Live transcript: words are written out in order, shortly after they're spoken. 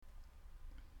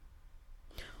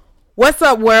What's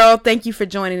up, world? Thank you for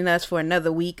joining us for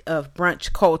another week of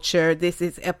Brunch Culture. This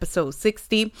is episode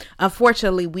 60.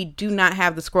 Unfortunately, we do not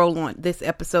have the scroll on this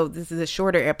episode. This is a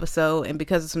shorter episode, and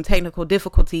because of some technical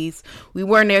difficulties, we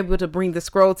weren't able to bring the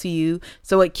scroll to you,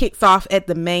 so it kicks off at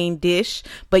the main dish,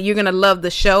 but you're going to love the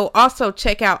show. Also,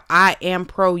 check out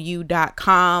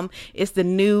IamProU.com. It's the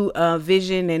new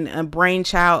vision and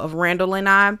brainchild of Randall and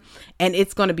I, and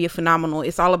it's going to be a phenomenal.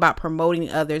 It's all about promoting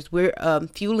others. We're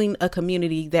fueling a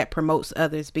community that promotes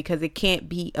others because it can't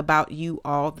be about you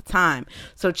all the time.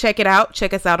 So check it out.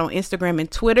 Check us out on Instagram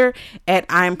and Twitter at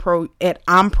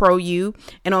IamProU,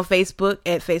 and on Facebook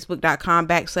at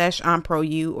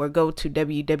facebook.com/IamProU, or go to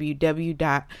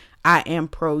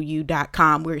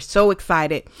www.IamProU.com. We're so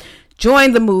excited.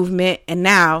 Join the movement. And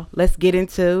now let's get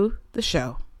into the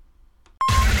show.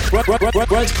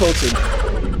 Brunch culture.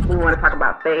 We want to talk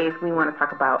about faith. We want to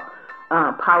talk about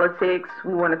politics.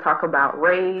 We want to talk about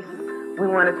race. We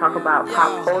want to talk about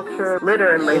pop culture.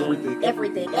 Literally,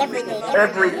 everything is up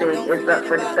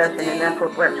for discussion, and that's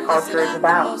what brunch culture is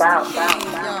about. It's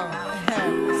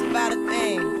about a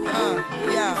thing.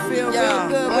 Feel real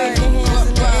good. Wave your hands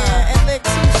in the air and lick 2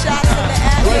 shots in the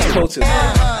air. Brunch culture.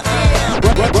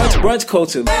 Brunch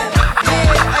culture.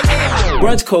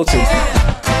 Brunch culture.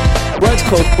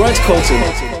 Brunch culture.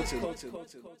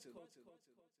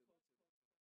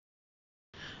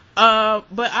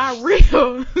 But our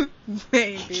real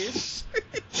main dish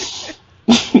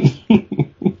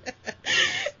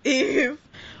is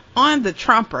on the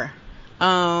Trumper.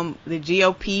 The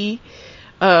GOP.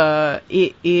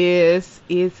 It is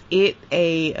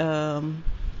a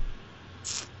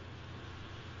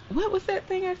what was that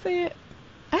thing I said?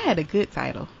 I had a good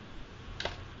title.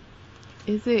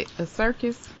 Is it a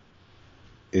circus?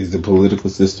 Is the political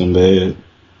system bad?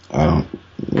 I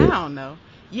don't know.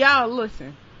 Y'all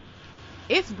listen.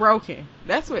 It's broken.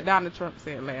 That's what Donald Trump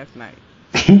said last night.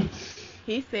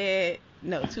 He said,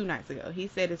 2 nights ago. He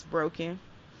said it's broken.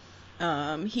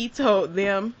 He told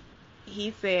them,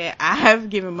 he said, I have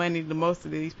given money to most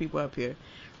of these people up here.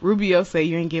 Rubio said,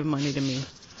 you ain't giving money to me.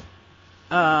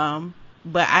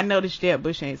 But I noticed Jeb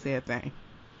Bush ain't said a thing.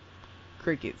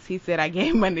 Crickets. He said, I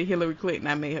gave money to Hillary Clinton.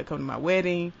 I made her come to my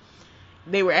wedding.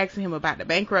 They were asking him about the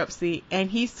bankruptcy, and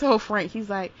he's so frank. He's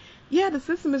like, yeah, the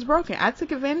system is broken. I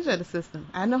took advantage of the system.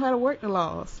 I know how to work the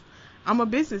laws. I'm a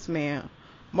businessman.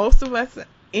 Most of us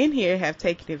in here have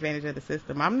taken advantage of the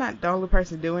system. I'm not the only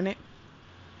person doing it.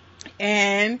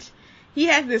 And he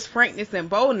has this frankness and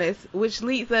boldness, which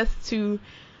leads us to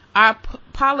our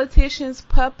politicians'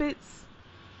 puppets.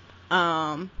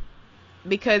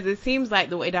 Because it seems like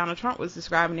the way Donald Trump was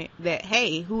describing it, that,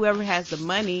 hey, whoever has the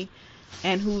money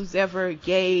and who's ever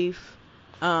gave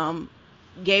the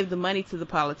money to the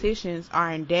politicians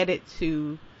are indebted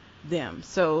to them.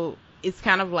 So it's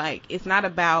kind of like, it's not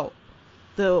about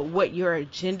what your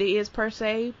agenda is per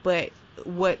se, but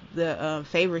what the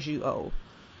favors you owe.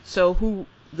 So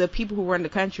the people who run the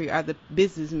country are the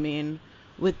businessmen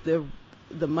with the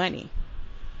money,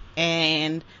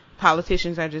 and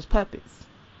politicians are just puppets.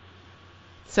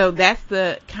 So that's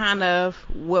the kind of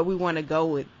what we want to go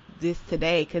with this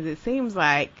today, because it seems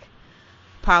like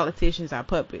politicians are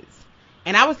puppets.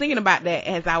 And I was thinking about that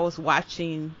as I was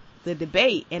watching the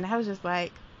debate, and I was just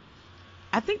like,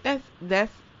 I think it's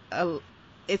a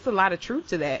lot of truth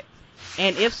to that.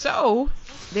 And if so,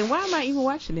 then why am I even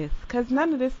watching this? Because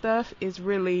none of this stuff is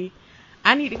really.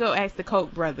 I need to go ask the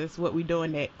Koch brothers what we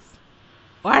doing next,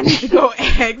 or I need to go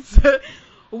ask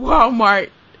Walmart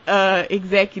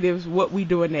executives what we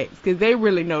doing next, because they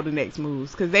really know the next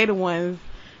moves, because they the ones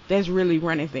that's really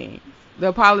running things.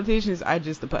 The politicians are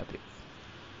just the puppets.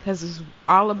 Because it's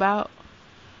all about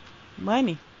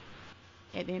money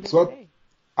at the end of the day.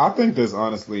 I think there's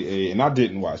honestly and I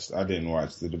didn't watch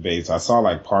the debates. I saw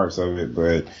like parts of it,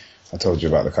 but I told you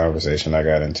about the conversation I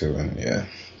got into, and yeah,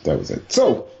 that was it.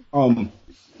 So,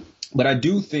 but I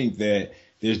do think that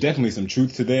there's definitely some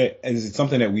truth to that, and it's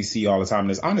something that we see all the time.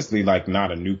 And it's honestly like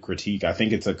not a new critique. I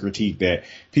think it's a critique that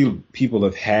people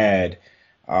have had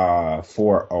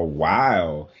for a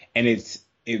while, and it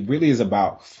really is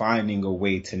about finding a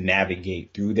way to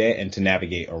navigate through that and to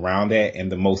navigate around that.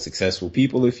 And the most successful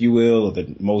people, if you will, or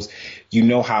the most,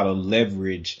 how to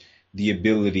leverage the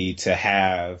ability to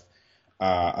have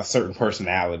a certain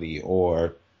personality,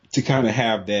 or to kind of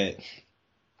have that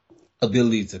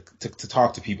ability to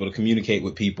talk to people, to communicate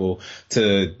with people,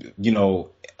 to,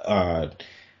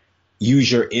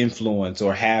 use your influence,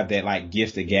 or have that like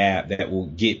gift of gab that will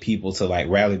get people to like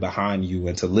rally behind you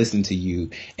and to listen to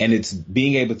you. And it's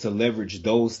being able to leverage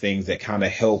those things that kind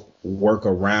of help work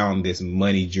around this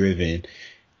money driven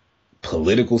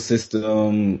political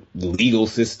system, the legal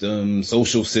system,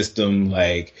 social system,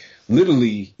 like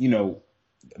literally,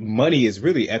 money is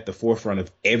really at the forefront of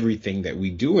everything that we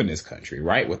do in this country,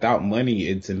 right? Without money,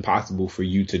 it's impossible for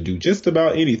you to do just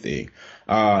about anything.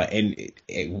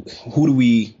 Who do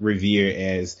we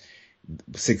revere as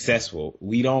successful?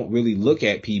 We don't really look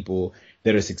at people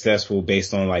that are successful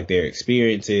based on like their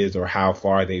experiences or how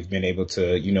far they've been able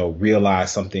to,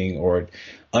 realize something or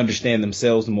understand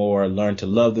themselves more, learn to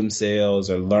love themselves,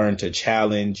 or learn to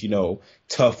challenge,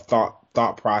 tough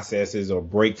thought processes or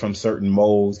break from certain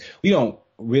molds. We don't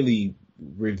really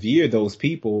revere those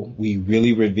people. We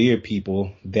really revere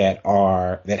people that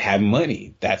have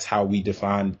money. That's how we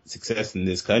define success in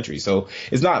this country. So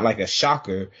it's not like a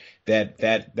shocker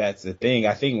that's the thing.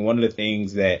 I think one of the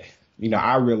things that,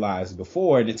 I realized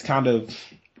before, and it's kind of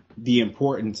the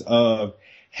importance of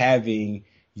having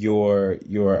your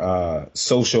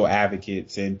social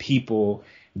advocates and people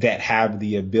that have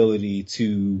the ability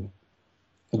to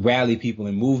rally people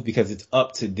and move, because it's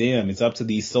up to them. It's up to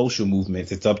these social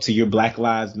movements. It's up to your Black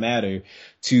Lives Matter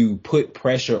to put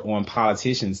pressure on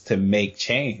politicians to make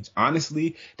change.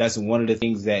 Honestly, that's one of the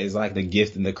things that is like the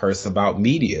gift and the curse about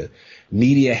media.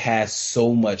 Media has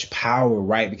so much power,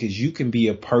 right? Because you can be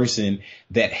a person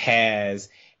that has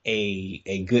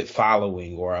a good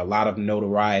following or a lot of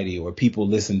notoriety, or people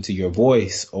listen to your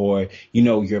voice, or,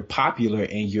 you're popular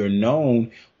and you're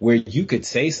known, where you could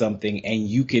say something and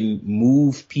you can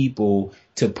move people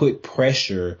to put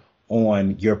pressure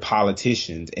on your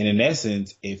politicians. And in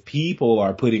essence, if people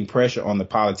are putting pressure on the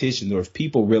politicians, or if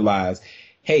people realize,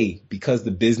 hey, because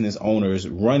the business owners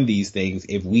run these things,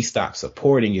 if we stop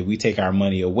supporting, if we take our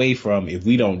money away from, if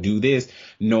we don't do this,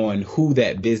 knowing who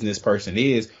that business person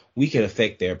is, we can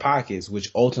affect their pockets,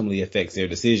 which ultimately affects their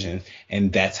decisions.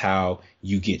 And that's how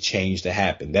you get change to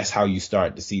happen. That's how you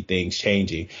start to see things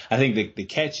changing. I think the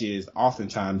catch is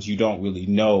oftentimes you don't really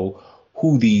know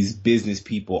who these business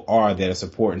people are that are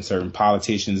supporting certain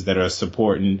politicians, that are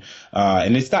supporting,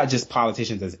 and it's not just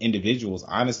politicians as individuals.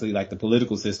 Honestly, like the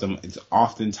political system, it's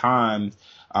oftentimes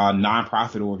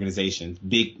nonprofit organizations,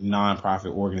 big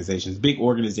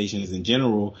organizations in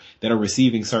general that are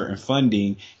receiving certain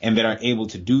funding and that are able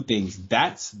to do things.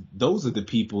 Those are the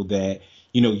people that,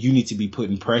 you need to be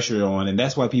putting pressure on. And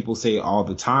that's why people say all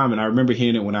the time, and I remember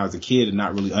hearing it when I was a kid and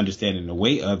not really understanding the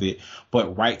weight of it,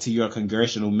 but write to your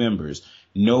congressional members.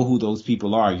 Know who those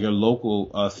people are. Your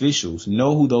local officials,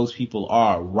 know who those people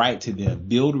are. Write to them.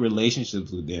 Build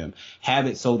relationships with them. Have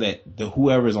it so that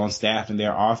whoever's on staff in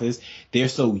their office, they're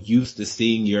so used to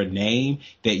seeing your name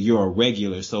that you're a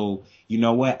regular. So you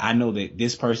know what? I know that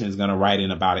this person is going to write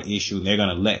in about an issue, and they're going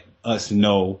to let us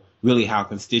know really how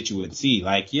constituents see.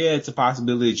 Like, yeah, it's a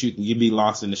possibility that you can be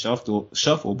lost in the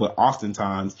shuffle, but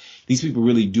oftentimes these people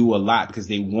really do a lot because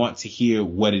they want to hear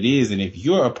what it is. And if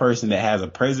you're a person that has a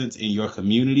presence in your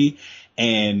community,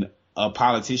 and a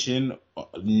politician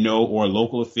or a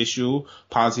local official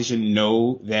politician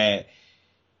know that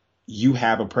you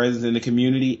have a presence in the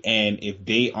community, and if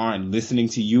they aren't listening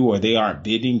to you or they aren't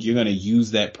bidding, you're going to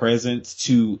use that presence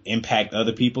to impact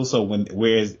other people. So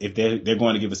whereas if they're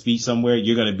going to give a speech somewhere,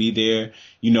 you're going to be there,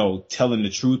 telling the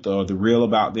truth or the real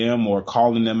about them or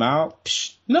calling them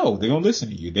out. No, they're going to listen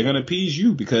to you. They're going to appease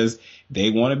you because they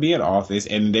want to be in office,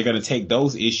 and they're going to take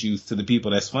those issues to the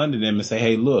people that's funding them and say,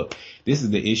 hey, look, this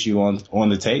is the issue on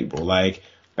the table. Like,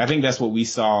 I think that's what we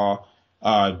saw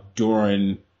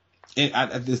during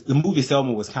the movie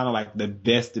Selma was kind of like the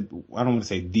best. I don't want to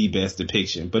say the best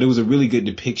depiction, but it was a really good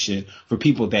depiction for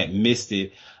people that missed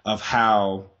it, of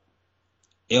how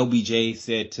LBJ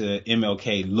said to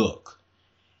MLK, look,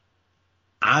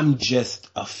 I'm just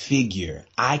a figure.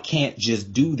 I can't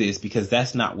just do this because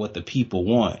that's not what the people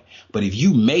want. But if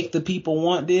you make the people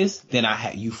want this, then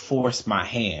you force my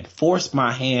hand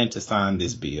to sign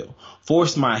this bill,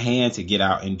 force my hand to get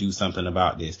out and do something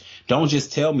about this. Don't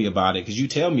just tell me about it, because you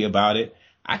tell me about it,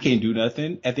 I can't do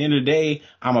nothing. At the end of the day,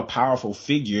 I'm a powerful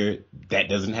figure that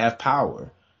doesn't have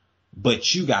power,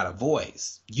 but you got a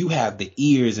voice. You have the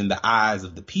ears and the eyes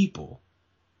of the people.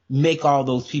 Make all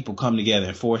those people come together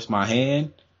and force my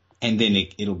hand, and then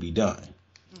it'll be done.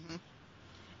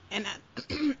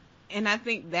 Mm-hmm. And I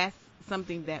think that's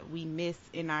something that we miss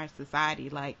in our society.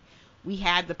 Like, we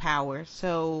had the power,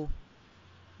 so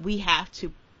we have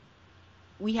to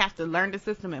learn the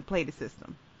system and play the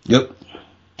system. Yep.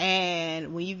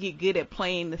 And when you get good at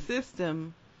playing the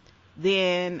system,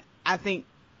 then I think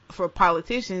for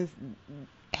politicians,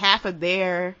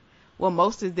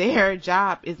 most of their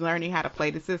job is learning how to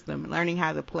play the system, learning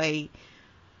how to play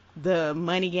the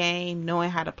money game,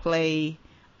 knowing how to play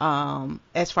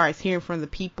as far as hearing from the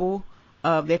people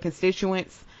of their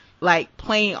constituents, like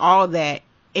playing all that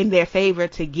in their favor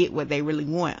to get what they really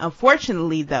want.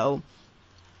 Unfortunately, though,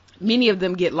 many of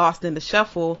them get lost in the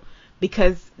shuffle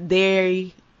because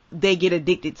they get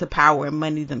addicted to power and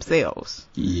money themselves.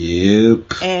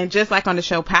 Yep. And just like on the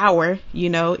show Power, you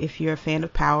know, if you're a fan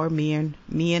of Power, me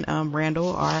and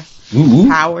Randall are. Ooh.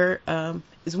 Power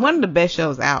is one of the best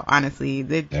shows out, honestly.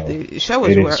 The show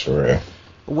is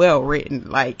well written.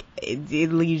 Like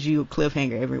it leaves you a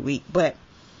cliffhanger every week. But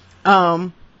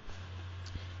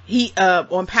he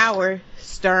on Power,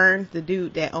 Stern, the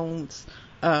dude that owns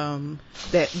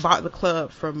that bought the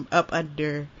club from up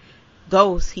under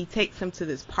Ghost, he takes him to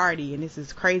this party, and it's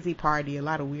this crazy party, a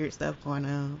lot of weird stuff going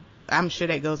on. I'm sure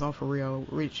that goes on for real.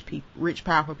 Rich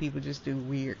powerful people just do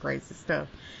weird, crazy stuff.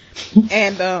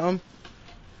 And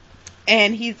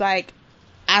he's like,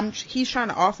 he's trying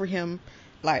to offer him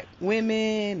like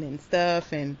women and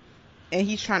stuff, and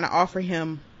he's trying to offer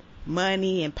him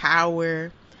money and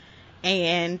power,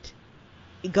 and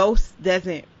Ghost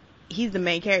doesn't. He's the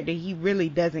main character. He really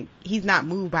doesn't. He's not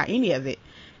moved by any of it.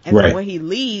 And so when he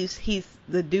leaves, he's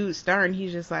the dude Stern.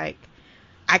 He's just like,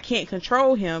 I can't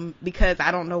control him because I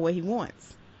don't know what he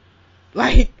wants.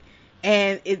 Like,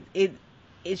 and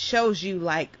it shows you,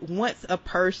 like, once a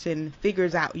person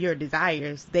figures out your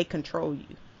desires, they control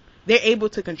you. They're able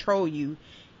to control you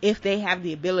if they have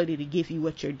the ability to give you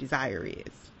what your desire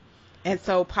is. And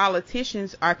so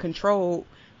politicians are controlled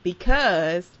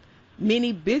because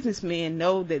many businessmen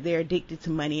know that they're addicted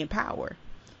to money and power.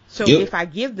 So if I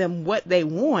give them what they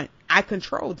want, I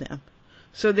control them.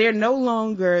 So they're no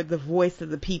longer the voice of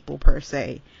the people, per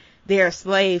se. They're a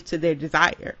slave to their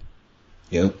desire.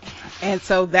 Yep. And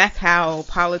so that's how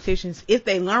politicians, if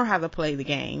they learn how to play the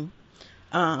game,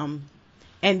 and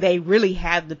they really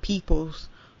have the people's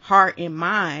heart in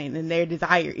mind, and their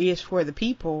desire is for the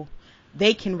people,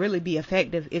 they can really be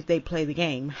effective if they play the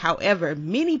game. However,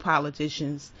 many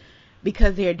politicians,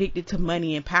 because they're addicted to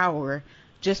money and power,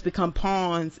 just become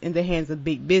pawns in the hands of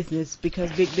big business,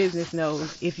 because big business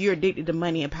knows if you're addicted to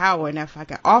money and power, and if I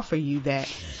can offer you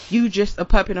that, you just a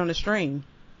puppet on a string.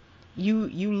 You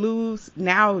lose.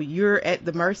 Now you're at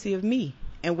the mercy of me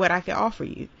and what I can offer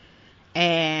you.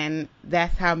 And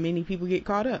that's how many people get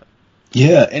caught up.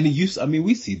 Yeah, and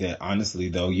we see that, honestly,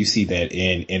 though. You see that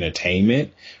in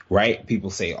entertainment, right? People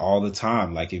say all the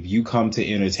time, like, if you come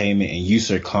to entertainment and you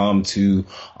succumb to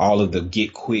all of the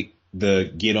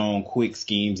get on quick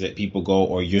schemes that people go,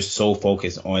 or you're so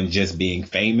focused on just being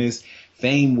famous,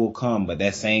 fame will come, but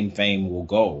that same fame will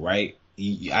go, right?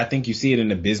 I think you see it in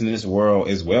the business world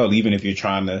as well. Even if you're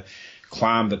trying to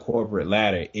climb the corporate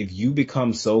ladder, if you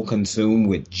become so consumed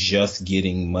with just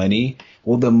getting money,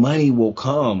 well, the money will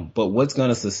come, but what's going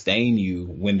to sustain you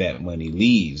when that money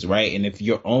leaves, right? And if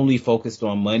you're only focused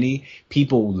on money,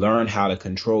 people learn how to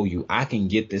control you. I can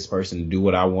get this person to do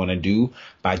what I want to do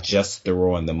by just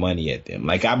throwing the money at them.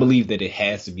 Like, I believe that it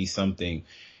has to be something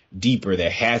deeper. There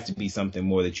has to be something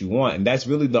more that you want. And that's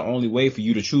really the only way for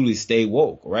you to truly stay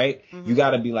woke, right? Mm-hmm. You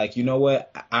got to be like, you know what?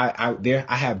 I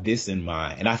have this in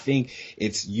mind. And I think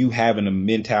it's you having a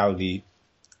mentality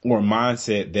or a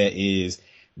mindset that is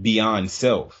beyond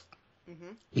self.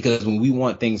 Mm-hmm. Because when we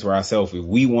want things for ourselves, if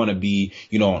we want to be,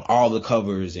 on all the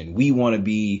covers, and we want to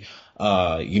be,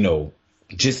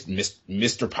 just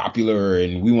Mr. Popular,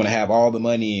 and we want to have all the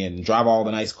money and drive all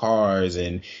the nice cars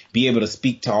and be able to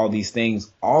speak to all these things,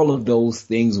 all of those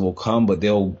things will come, but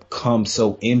they'll come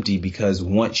so empty, because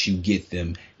once you get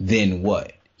them, then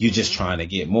what? You're just trying to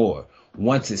get more.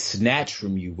 Once it's snatched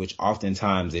from you, which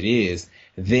oftentimes it is,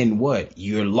 then what?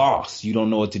 You're lost. You don't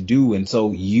know what to do. And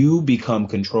so you become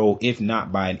controlled, if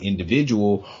not by an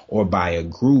individual or by a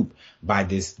group, by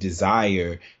this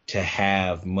desire to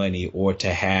have money or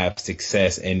to have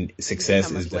success, and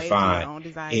success is defined.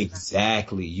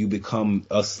 Exactly. You become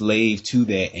a slave to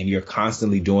that, and you're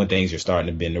constantly doing things. You're starting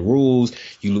to bend the rules.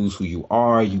 You lose who you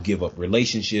are. You give up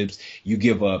relationships. You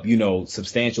give up,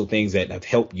 substantial things that have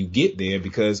helped you get there,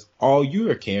 because all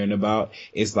you're caring about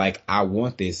is like, I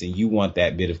want this, and you want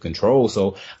that bit of control.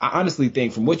 So I honestly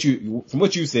think from what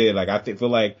you said, like, feel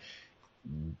like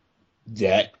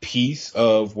that piece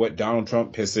of what Donald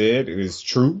Trump has said is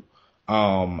true.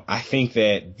 I think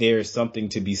that there's something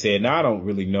to be said. Now, I don't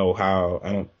really know how.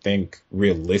 I don't think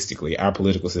realistically our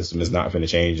political system is not going to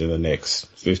change in the next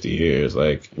 50 years.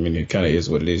 Like, it kind of is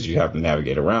what it is. You have to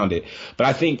navigate around it. But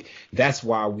I think that's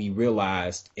why we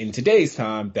realized in today's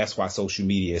time, that's why social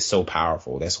media is so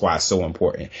powerful. That's why it's so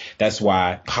important. That's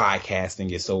why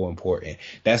podcasting is so important.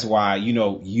 That's why,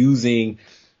 using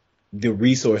the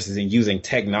resources and using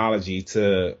technology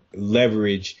to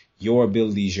leverage your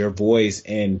abilities, your voice,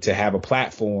 and to have a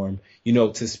platform, you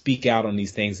know, to speak out on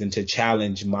these things and to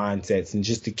challenge mindsets and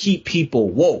just to keep people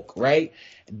woke, right?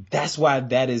 That's why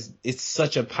it's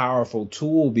such a powerful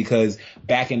tool, because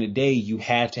back in the day, you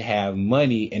had to have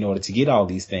money in order to get all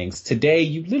these things. Today,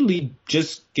 you literally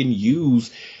just can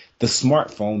use the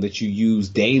smartphone that you use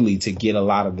daily to get a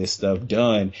lot of this stuff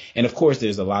done. And of course,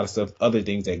 there's a lot of stuff, other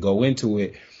things that go into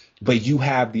it, but you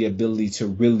have the ability to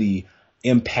really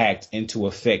impact and to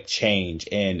affect change.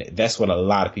 And that's what a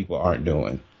lot of people aren't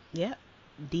doing. Yep.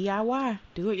 DIY.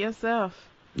 Do it yourself.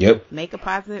 Yep. Make a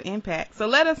positive impact. So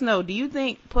let us know. Do you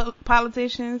think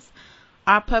politicians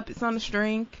are puppets on a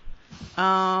string?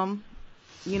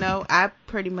 You know, I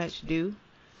pretty much do.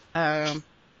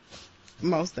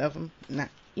 Most of them. Not.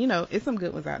 You know, it's some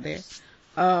good ones out there.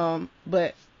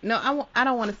 But no, I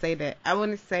don't want to say that. I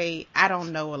want to say I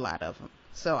don't know a lot of them.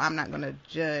 So I'm not going to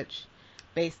judge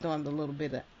based on the little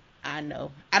bit that I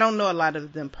know. I don't know a lot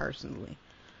of them personally.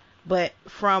 But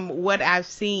from what I've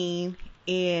seen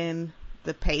in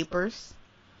the papers,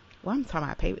 well, I'm talking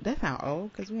about paper. That sounds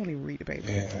old because we don't even read the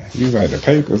paper. Yeah, you write the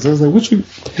papers. I was like, you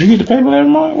get the paper every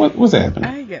morning? What's happening?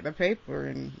 I ain't got the paper,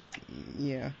 and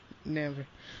yeah, never.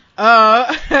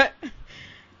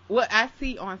 What I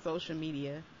see on social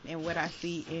media and what I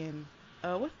see in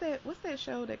what's that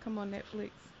show that come on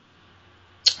Netflix?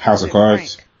 House of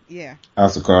Cards. Frank? Yeah.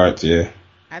 House of Cards. Yeah.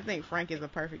 I think Frank is a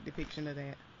perfect depiction of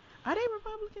that. Are they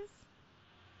Republicans?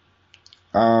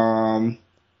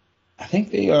 I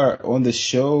think they are on the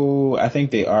show. I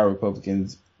think they are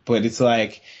Republicans, but it's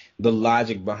like the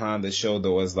logic behind the show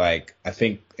though is like, I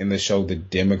think in the show the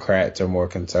Democrats are more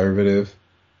conservative.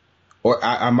 Or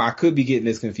I could be getting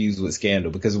this confused with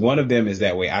Scandal, because one of them is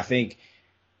that way. I think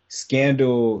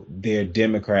Scandal, they're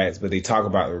Democrats, but they talk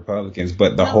about the Republicans.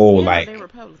 But the whole Scandal, like they're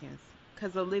Republicans,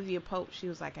 because Olivia Pope, she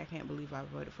was like, I can't believe I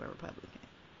voted for a Republican.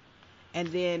 And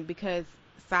then because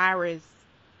Cyrus,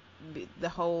 the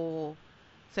whole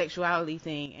sexuality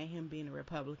thing, and him being a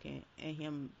Republican, and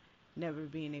him never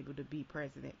being able to be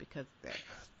president because of that.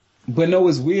 But no,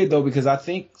 it's weird though, because I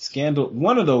think Scandal,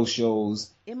 one of those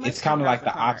shows, it's kind of like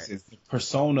the opposite.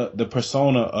 The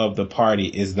persona of the party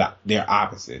is they're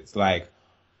opposites. Like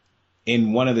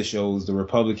in one of the shows, the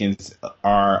Republicans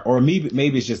are, or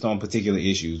maybe it's just on particular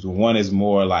issues. One is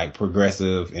more like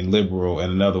progressive and liberal,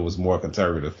 and another was more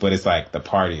conservative. But it's like the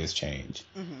party has changed.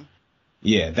 Mm-hmm.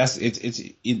 Yeah,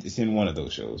 it's in one of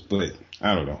those shows, but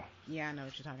I don't know. Yeah, I know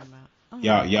what you're talking about. Oh,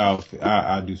 y'all,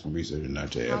 I'll do some research and I'll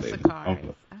tell you House later. of Cards.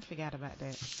 I forgot about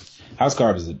that. House of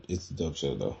Cards it's a dope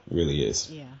show though. It really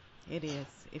is. Yeah, it is.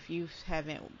 If you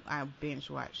haven't, I binge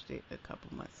watched it a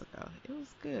couple months ago. It was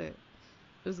good.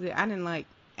 It was good. I didn't like,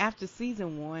 after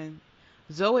season 1,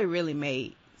 Zoe really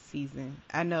made season.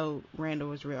 I know Randall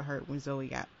was real hurt when Zoe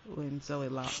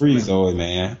lost. Free Zoe,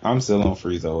 man. I'm still on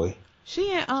Free Zoe. She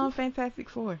in Fantastic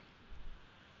Four.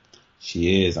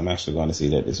 She is. I'm actually going to see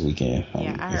that this weekend.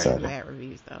 Yeah, I heard bad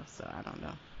reviews though, so I don't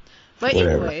know. But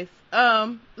anyways,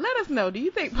 let us know. Do you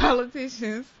think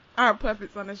politicians are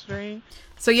puppets on a string?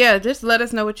 So yeah, just let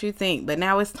us know what you think. But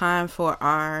now it's time for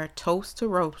our toast to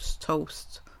roast.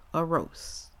 Toast or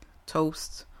roast.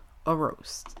 Toast or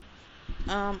roast.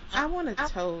 I want to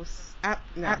toast.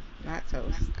 Not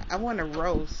toast. I want to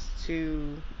roast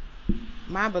to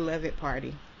my beloved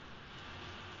party.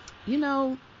 You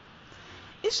know,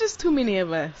 it's just too many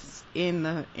of us in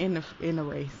the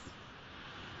race.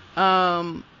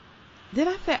 Did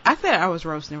I said I was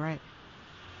roasting, right?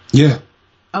 Yeah.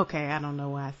 Okay, I don't know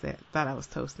why thought I was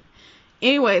toasting.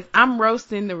 Anyways, I'm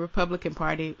roasting the Republican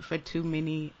Party for too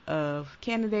many of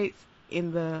candidates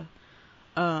in the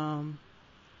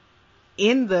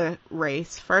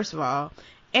race, first of all.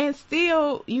 And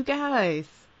still, you guys,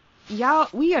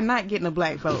 we are not getting a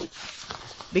black vote.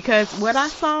 Because what I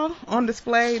saw on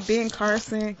display, Ben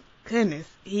Carson, goodness,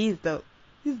 he's the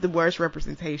worst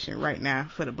representation right now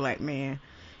for the black man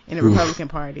in the Republican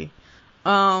Party.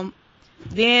 Then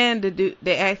the dude,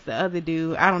 they asked the other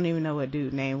dude, I don't even know what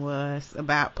dude's name was,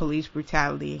 about police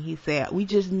brutality, and he said we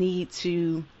need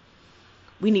to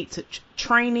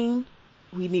train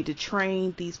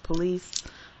these police,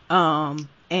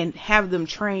 and have them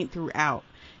trained throughout.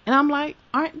 And I'm like,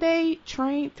 aren't they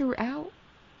trained throughout?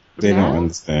 They don't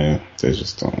understand. They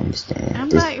just don't understand. I'm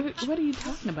like, what are you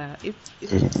talking about? They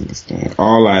don't understand.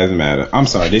 All lives matter. I'm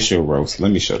sorry, this your roast.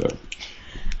 Let me shut up.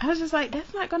 I was just like,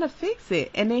 that's not going to fix it.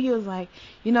 And then he was like,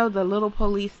 you know, the little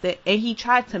police and he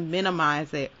tried to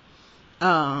minimize it.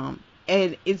 And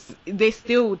they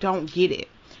still don't get it.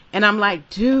 And I'm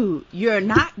like, dude, you're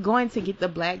not going to get the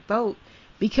black vote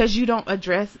because you don't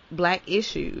address black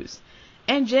issues.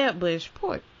 And Jeb Bush,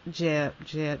 poor Jeb.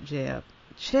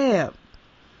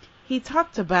 he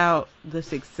talked about the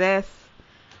success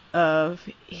of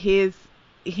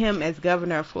him as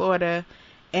governor of Florida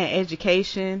and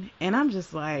education, and I'm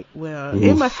just like, well,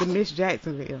 it must have missed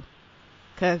Jacksonville,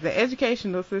 because the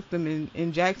educational system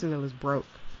in Jacksonville is broke.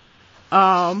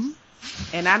 And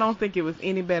I don't think it was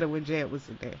any better when Jed was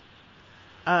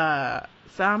there.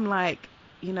 So I'm like,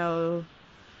 you know,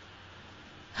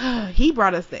 he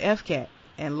brought us the FCAT,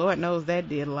 and Lord knows that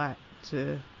did a lot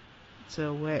to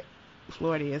what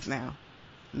Florida is now.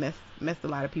 Messed a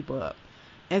lot of people up.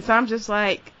 And so I'm just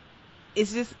like,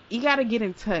 it's just, you got to get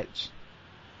in touch.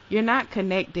 You're not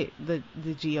connected, the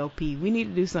GOP. We need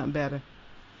to do something better.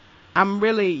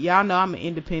 Y'all know I'm an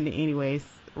independent anyways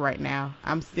right now.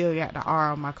 I'm still got the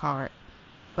R on my card.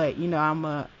 But, you know, I'm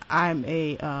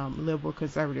a liberal,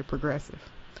 conservative, progressive.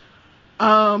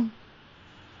 Don't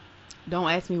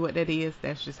ask me what that is.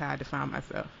 That's just how I define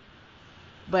myself.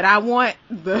 But I want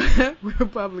the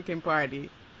Republican Party.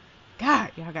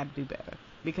 God, y'all got to do better.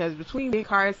 Because between Ben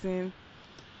Carson,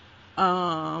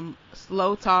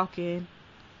 slow talking,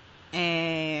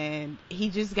 and he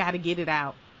just got to get it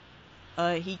out.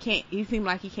 He seemed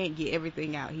like he can't get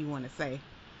everything out he want to say.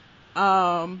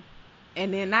 And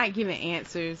then not giving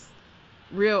answers,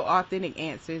 real authentic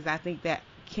answers. I think that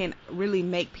can really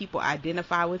make people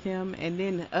identify with him. And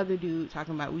then the other dude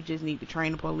talking about we just need to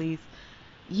train the police.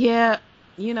 Yeah,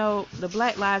 you know, the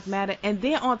Black Lives Matter. And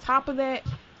then on top of that,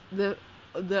 the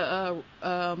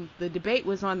debate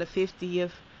was on the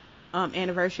 50th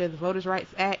anniversary of the Voters'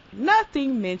 Rights Act.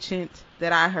 Nothing mentioned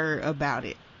that I heard about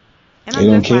it. And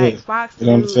I'm just like, Fox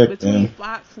News, between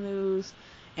Fox News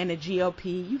and the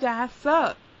GOP, you guys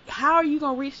suck. How are you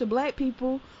going to reach the black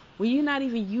people when you're not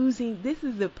even using, this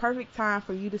is the perfect time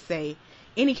for you to say,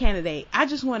 any candidate. I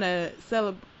just want to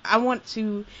I want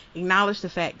to acknowledge the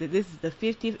fact that this is the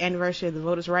 50th anniversary of the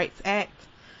Voters' Rights Act,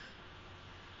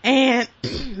 and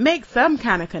make some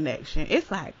kind of connection.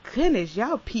 It's like, goodness,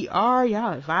 y'all PR,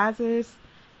 y'all advisors,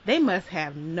 they must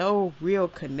have no real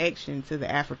connection to the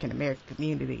African American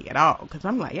community at all. Because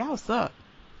I'm like, y'all suck.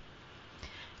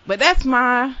 But that's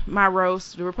my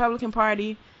roast. The Republican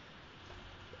Party,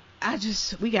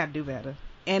 we got to do better.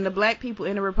 And the black people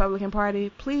in the Republican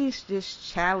Party, please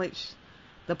just challenge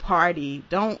the party.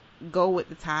 Don't go with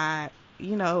the tide.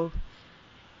 You know,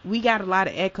 we got a lot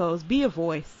of echoes. Be a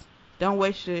voice. Don't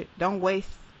waste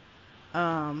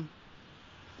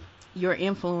your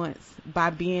influence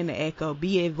by being the echo.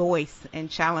 Be a voice and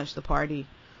challenge the party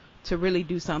to really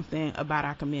do something about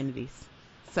our communities.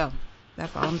 So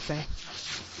that's all I'm saying.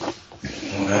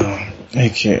 Well,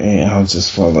 AKA, I'll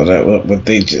just follow that up, but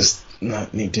they just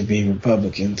not need to be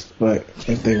Republicans, but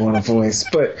if they want a voice.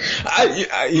 But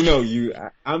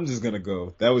I'm just gonna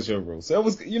go. That was your roast. That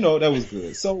was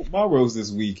good. So my roast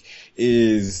this week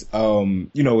is,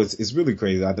 it's really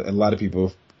crazy. A lot of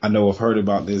people I know have heard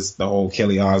about this, the whole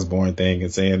Kelly Osbourne thing,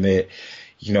 and saying that,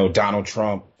 Donald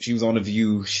Trump, she was on The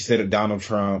View, she said to Donald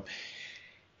Trump,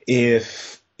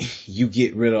 if you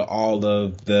get rid of all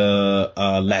of the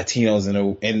Latinos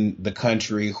in the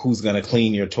country, who's gonna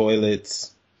clean your toilets?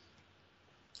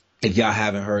 If y'all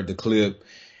haven't heard the clip,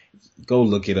 go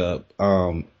look it up.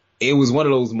 It was one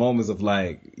of those moments of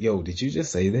like, yo, did you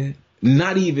just say that?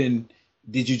 Not even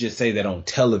did you just say that on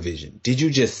television? Did you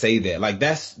just say that? Like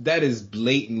that is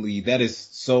blatantly, that is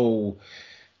so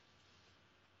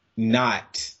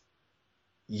not,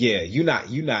 you're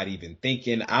not even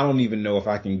thinking. I don't even know if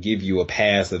I can give you a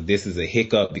pass of this is a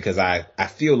hiccup, because I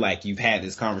feel like you've had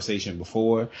this conversation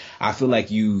before. I feel like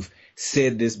you've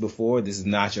said this before. This is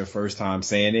not your first time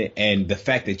saying it. And the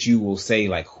fact that you will say,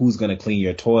 like, who's going to clean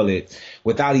your toilet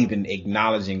without even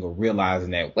acknowledging or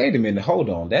realizing that, wait a minute, hold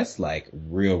on, that's like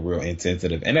real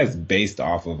insensitive. And that's based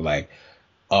off of like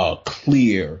a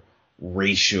clear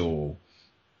racial,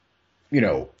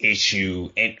 issue,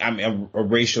 and I mean a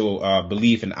racial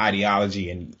belief and ideology.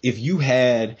 And if you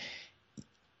had,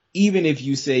 even if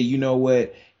you say, you know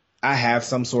what, I have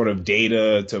some sort of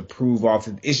data to prove off,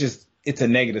 it's a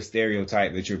negative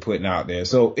stereotype that you're putting out there.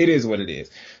 So it is what it is.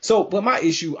 So, but my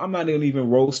issue, I'm not going to even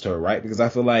roast her, right? Because I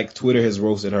feel like Twitter has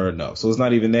roasted her enough. So it's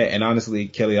not even that. And honestly,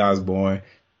 Kelly Osbourne,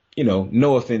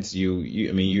 no offense to you.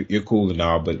 You're cool and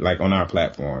all, but like on our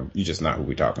platform, you're just not who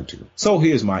we're talking to. So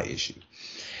here's my issue.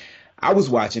 I was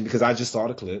watching because I just saw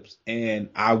the clips, and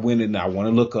I went and I want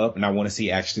to look up and I want to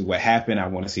see actually what happened. I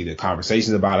want to see the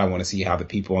conversations about it. I want to see how the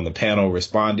people on the panel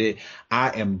responded.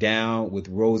 I am down with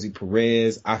Rosie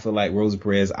Perez. I feel like Rosie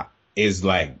Perez is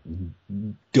like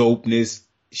dopeness.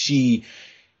 She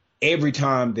every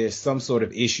time there's some sort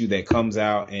of issue that comes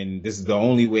out, and this is the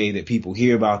only way that people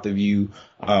hear about The View,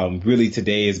 really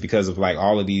today, is because of like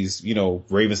all of these,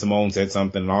 Raven Simone said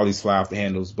something and all these fly off the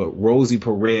handles, but Rosie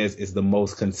Perez is the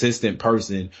most consistent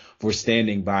person for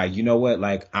standing by, you know what,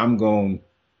 like let's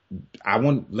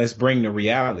bring the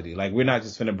reality. Like, we're not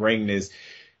just going to bring this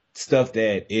stuff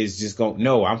that is just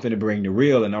no, I'm finna bring the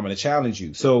real and I'm gonna challenge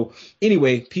you. So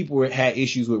anyway, people had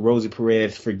issues with Rosie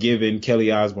Perez forgiving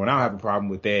Kelly Osbourne. I don't have a problem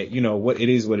with that. What it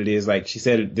is. Like she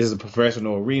said, this is a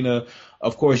professional arena.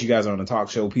 Of course, you guys are on a talk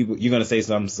show. People, you're gonna say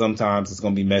something. Sometimes it's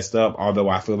gonna be messed up. Although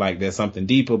I feel like there's something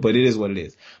deeper, but it is what it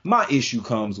is. My issue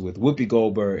comes with Whoopi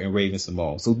Goldberg and Raven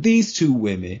Simone. So these two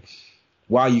women,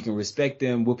 while you can respect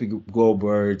them, Whoopi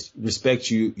Goldberg, respect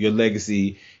you, your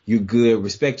legacy, you're good,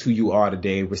 respect who you are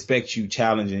today, respect you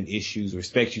challenging issues,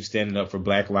 respect you standing up for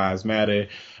Black Lives Matter,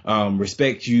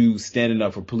 respect you standing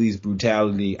up for police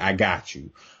brutality, I got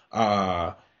you.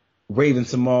 Raven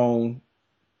Simone.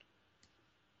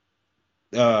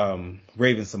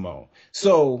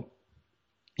 So,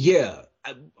 yeah.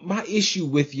 My issue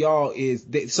with y'all is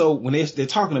that, so when they're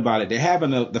talking about it, they're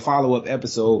having the follow-up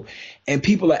episode and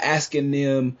people are asking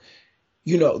them,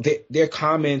 their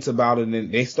comments about it,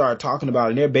 and they start talking about it,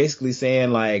 and they're basically saying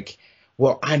like,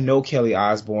 well, I know Kelly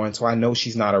Osbourne, so I know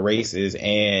she's not a racist.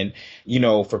 And,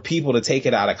 for people to take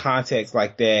it out of context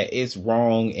like that, it's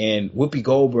wrong. And Whoopi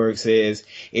Goldberg says,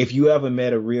 if you ever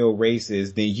met a real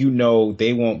racist, then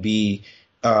they won't be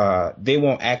they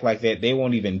won't act like that. They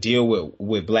won't even deal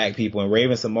with black people. And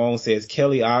Raven Simone says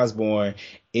Kelly Osbourne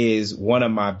is one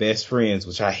of my best friends,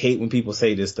 which I hate when people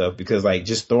say this stuff, because like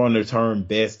just throwing the term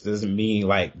best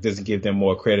doesn't give them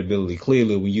more credibility.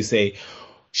 Clearly, when you say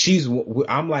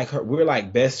I'm like her, we're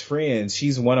like best friends.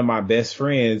 She's one of my best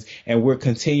friends, and we're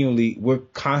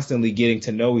constantly getting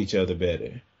to know each other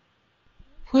better.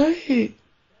 What?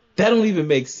 That don't even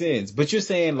make sense. But you're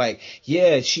saying like,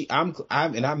 yeah,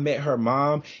 I met her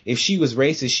mom. If she was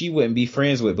racist, she wouldn't be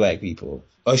friends with black people,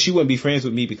 or she wouldn't be friends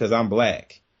with me because I'm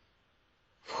black.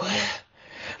 What?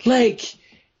 Like,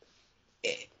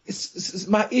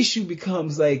 my issue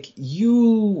becomes like,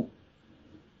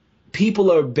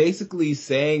 people are basically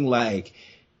saying like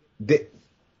that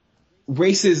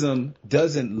racism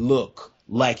doesn't look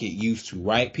like it used to,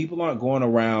 right? People aren't going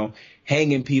around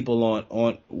hanging people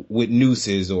on with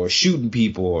nooses, or shooting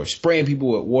people, or spraying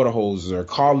people with water hoses, or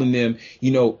calling them,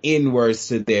 N-words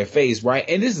to their face, right?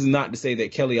 And this is not to say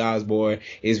that Kelly Osbourne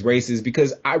is racist,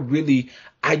 because I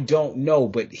don't know.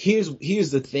 But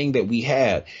here's the thing that we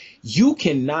have. You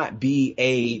cannot be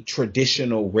a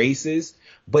traditional racist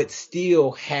but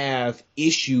still have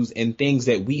issues and things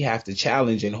that we have to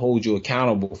challenge and hold you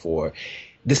accountable for.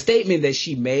 The statement that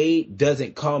she made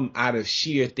doesn't come out of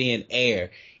sheer thin air.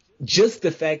 Just the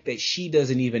fact that she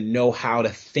doesn't even know how to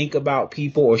think about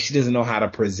people, or she doesn't know how to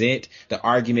present the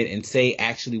argument and say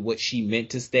actually what she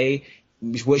meant to say,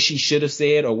 what she should have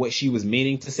said, or what she was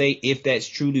meaning to say, if that's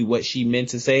truly what she meant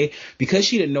to say, because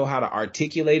she didn't know how to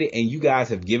articulate it. And you guys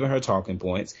have given her talking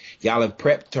points. Y'all have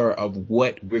prepped her of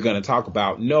what we're going to talk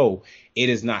about. No, it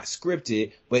is not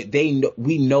scripted, but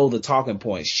we know the talking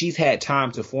points. She's had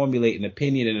time to formulate an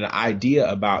opinion and an idea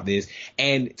about this,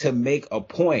 and to make a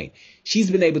point.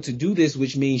 She's been able to do this,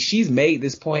 which means she's made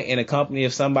this point in a company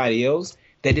of somebody else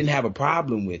that didn't have a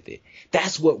problem with it.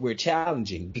 That's what we're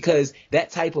challenging, because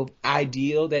that type of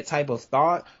ideal, that type of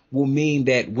thought will mean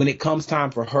that when it comes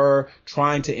time for her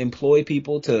trying to employ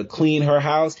people to clean her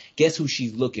house, guess who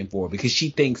she's looking for? Because she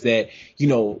thinks that,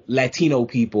 Latino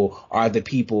people are the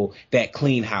people that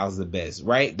clean houses the best,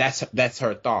 right? That's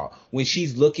her thought. When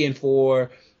she's looking for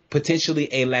potentially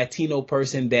a Latino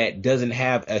person that doesn't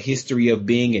have a history of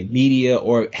being in media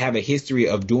or have a history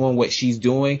of doing what she's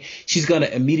doing, she's going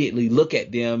to immediately look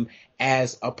at them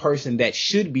as a person that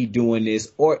should be doing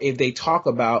this. Or if they talk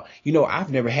about,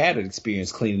 I've never had an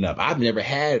experience cleaning up. I've never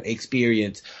had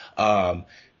experience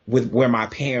with where my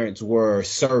parents were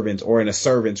servants or in a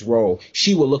servant's role.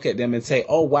 She will look at them and say,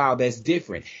 oh, wow, that's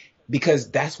different.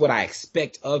 Because that's what I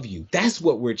expect of you. That's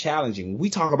what we're challenging. When we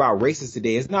talk about racists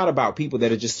today, it's not about people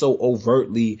that are just so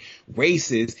overtly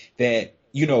racist that,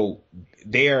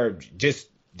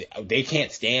 they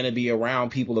can't stand to be around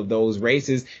people of those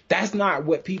races. That's not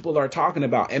what people are talking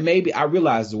about. And maybe I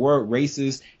realize the word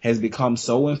racist has become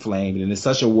so inflamed, and it's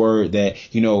such a word that,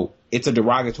 it's a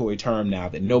derogatory term now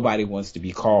that nobody wants to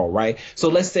be called, right? So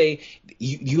let's say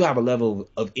you have a level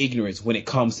of ignorance when it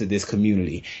comes to this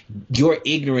community. Your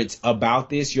ignorance about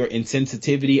this, your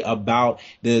insensitivity about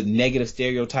the negative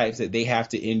stereotypes that they have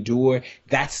to endure,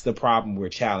 that's the problem we're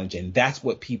challenging. That's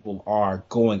what people are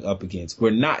going up against.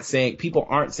 People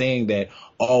aren't saying that,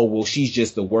 oh, well, she's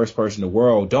just the worst person in the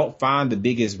world. Don't find the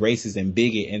biggest racist and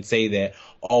bigot and say that,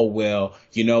 oh, well,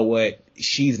 you know what?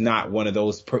 She's not one of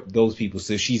those people.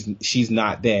 So she's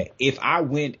not that. If I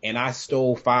went and I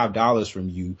stole $5 from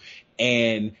you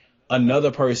and another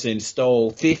person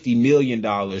stole $50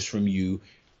 million from you,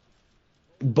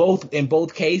 in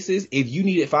both cases, if you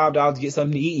needed $5 to get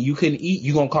something to eat and you couldn't eat,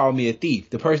 you're going to call me a thief.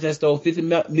 The person that stole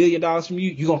 $50 million from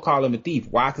you, you're going to call him a thief.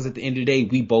 Why? Because at the end of the day,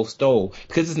 we both stole.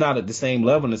 Because it's not at the same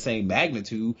level and the same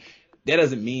magnitude. That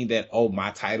doesn't mean that, oh, my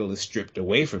title is stripped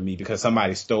away from me because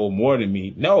somebody stole more than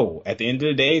me. No, at the end of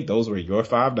the day, those were your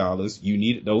 $5. You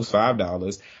needed those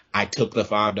 $5. I took the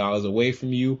 $5 away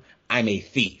from you. I'm a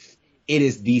thief. It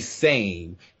is the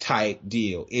same type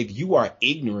deal. If you are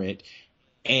ignorant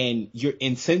and you're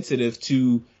insensitive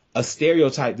to a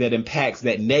stereotype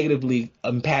that negatively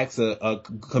impacts a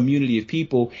community of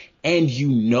people, and you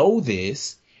know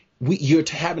this, you're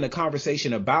having a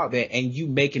conversation about that and you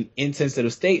make an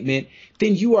insensitive statement,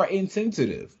 then you are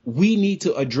insensitive. We need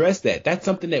to address that. That's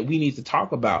something that we need to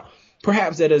talk about.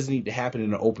 Perhaps that doesn't need to happen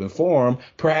in an open forum.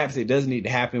 Perhaps it doesn't need to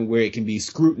happen where it can be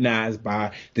scrutinized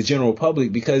by the general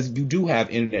public, because you do have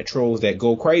internet trolls that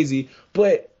go crazy.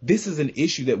 But this is an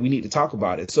issue that we need to talk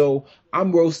about it. So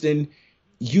I'm roasting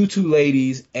you two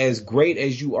ladies, as great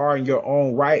as you are in your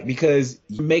own right, because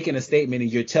you're making a statement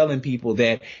and you're telling people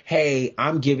that, hey,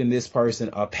 I'm giving this person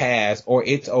a pass, or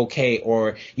it's okay,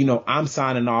 or, you know, I'm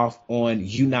signing off on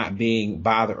you not being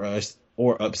bothered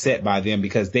or upset by them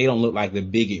because they don't look like the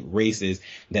bigot races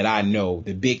that I know,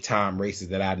 the big time races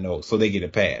that I know, so they get a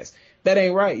pass. That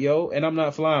ain't right, yo, and I'm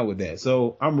not flying with that.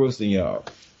 So I'm roasting y'all.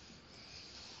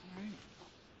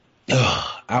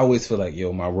 I always feel like,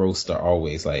 yo, my roasts are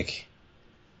always like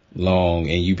long,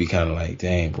 and you be kind of like,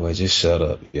 dang, boy, just shut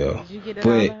up, yo. Did you get it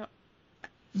all out?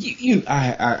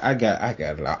 I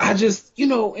got it out. I just, you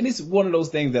know, and it's one of those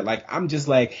things that, like, I'm just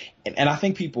like, and I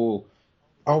think people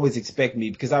always expect me,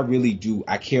 because I really do.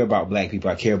 I care about black people.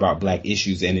 I care about black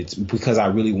issues, and it's because I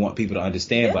really want people to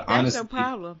understand. But honestly, that's your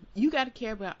problem. You got to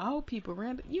care about all people,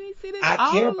 Randall. You ain't see this.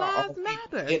 I care about lives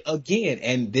matter. And again,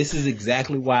 and this is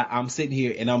exactly why I'm sitting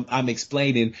here and I'm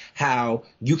explaining how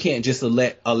you can't just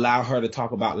allow her to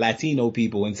talk about Latino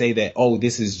people and say that, oh,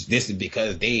 this is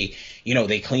because they, you know,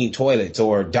 they clean toilets,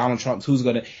 or Donald Trump's who's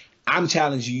gonna. I'm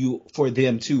challenging you for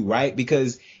them too, right?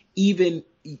 Because even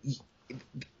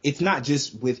it's not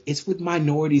just it's with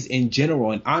minorities in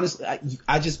general. And honestly,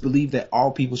 I just believe that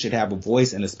all people should have a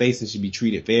voice and a space and should be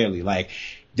treated fairly. Like,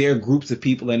 there are groups of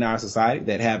people in our society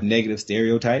that have negative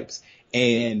stereotypes,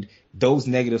 and those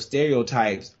negative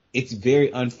stereotypes, it's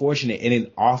very unfortunate, and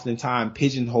it oftentimes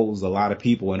pigeonholes a lot of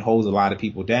people and holds a lot of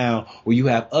people down, where you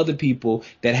have other people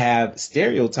that have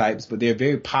stereotypes, but they're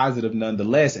very positive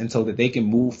nonetheless, and so that they can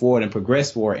move forward and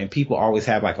progress forward, and people always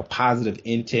have like a positive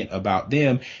intent about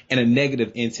them and a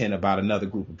negative intent about another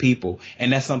group of people.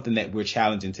 And that's something that we're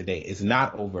challenging today. It's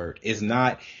not overt. It's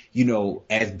not, you know,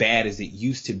 as bad as it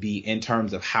used to be in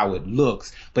terms of how it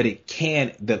looks, but it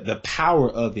can, the power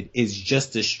of it is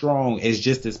just as strong, is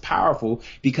just as powerful,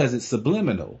 because it's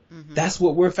subliminal. Mm-hmm. That's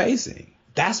what we're facing.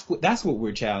 That's what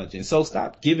we're challenging. So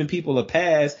stop giving people a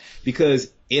pass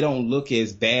because it don't look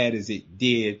as bad as it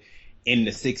did in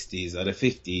the 60s or the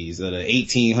 50s or the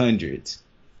 1800s.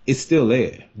 It's still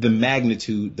there. The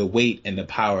magnitude, the weight, and the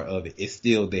power of it is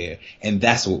still there. And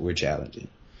that's what we're challenging.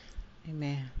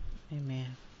 Amen.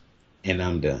 Amen. And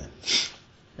I'm done.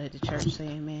 Let the church say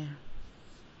amen.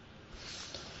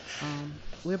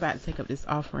 We're about to take up this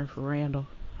offering for Randall.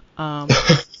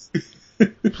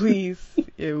 Please,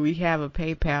 we have a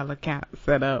PayPal account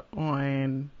set up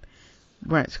on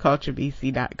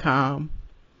brunchculturebc.com.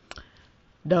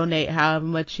 Donate however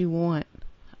much you want.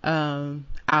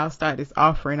 I'll start this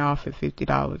offering off at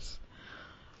 $50.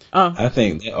 I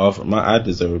think they offer I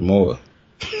deserve more.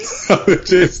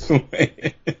 Just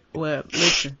well,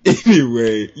 listen.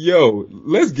 Anyway, yo,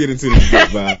 let's get into this good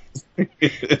vibe.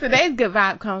 Today's good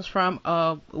vibe comes from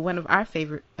one of our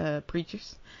favorite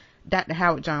preachers, Dr.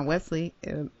 Howard John Wesley.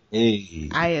 Hey.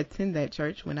 I attend that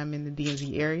church when I'm in the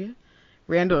DMV area.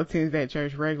 Randall attends that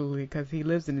church regularly because he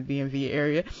lives in the DMV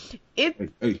area.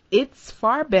 It's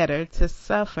far better to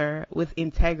suffer with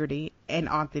integrity and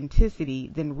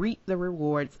authenticity than reap the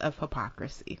rewards of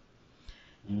hypocrisy.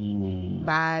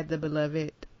 By the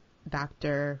beloved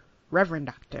Reverend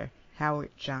Dr. Howard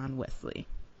John Wesley.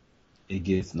 It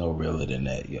gets no realer than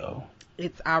that, yo.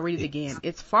 I'll read it again.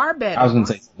 It's far better. I was gonna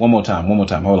say one more time.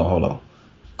 Hold on.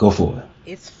 Go for it.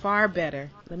 It's far better.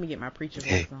 Let me get my preacher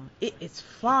voice on. It is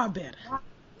far better.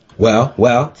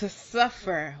 Well. To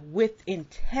suffer with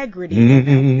integrity and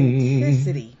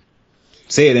authenticity.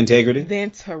 Say it, integrity.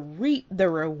 Than to reap the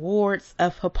rewards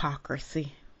of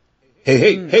hypocrisy.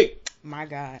 Hey. My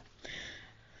God.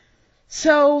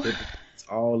 So. It's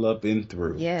all up and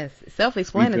through. Yes.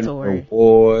 Self-explanatory.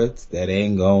 Rewards that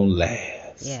ain't gonna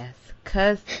last. Yes.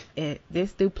 Cause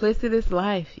this duplicitous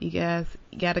life, you guys,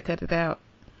 you gotta cut it out.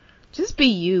 Just be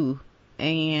you.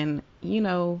 And,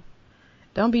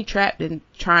 don't be trapped in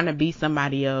trying to be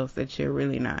somebody else that you're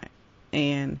really not.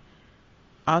 And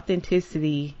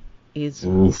authenticity is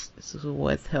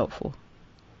what's helpful.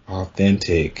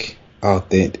 Authentic.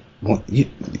 Come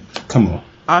on.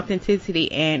 Authenticity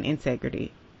and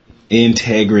integrity.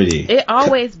 Integrity. It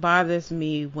always bothers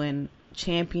me when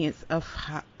champions of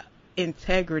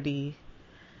integrity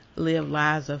live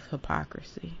lives of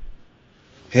hypocrisy.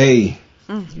 Hey.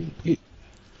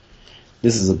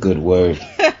 This is a good word.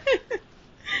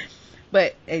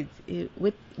 But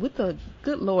with the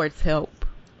good Lord's help,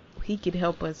 He could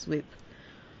help us with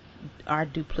our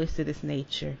duplicitous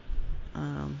nature.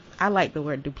 I like the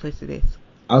word duplicitous.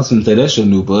 I was gonna say that's your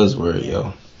new buzzword,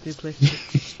 yo.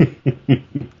 Duplicitous.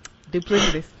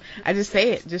 Duplicitous. I just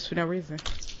say it just for no reason.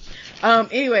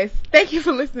 Anyways, thank you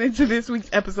for listening to this week's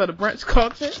episode of Brunch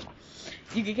Culture.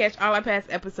 You can catch all our past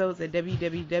episodes at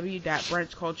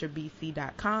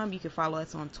www.brunchculturebc.com. You can follow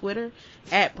us on Twitter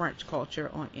at Brunch Culture,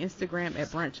 on Instagram at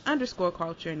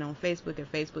Brunch_Culture, and on Facebook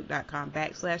at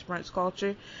Facebook.com/Brunch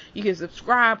Culture. You can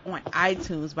subscribe on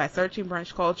iTunes by searching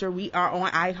Brunch Culture. We are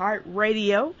on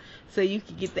iHeartRadio, so you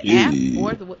can get the app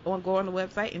or go on the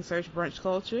website and search Brunch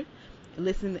Culture.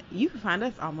 Listen, you can find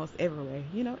us almost everywhere.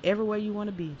 Everywhere you want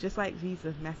to be, just like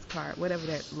Visa, MasterCard, whatever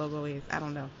that logo is. I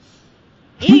don't know.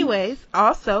 Anyways,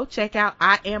 also check out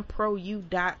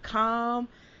IamProU.com.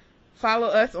 Follow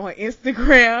us on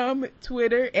Instagram,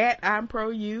 Twitter at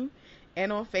IamProU,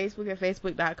 and on Facebook at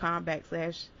Facebook.com/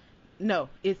 No,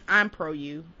 it's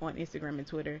IamProU on Instagram and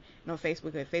Twitter, and on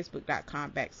Facebook at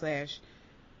Facebook.com/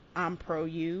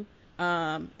 IamProU.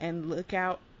 And look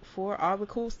out for all the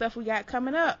cool stuff we got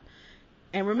coming up.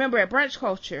 And remember, at Brunch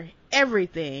Culture,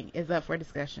 everything is up for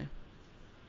discussion.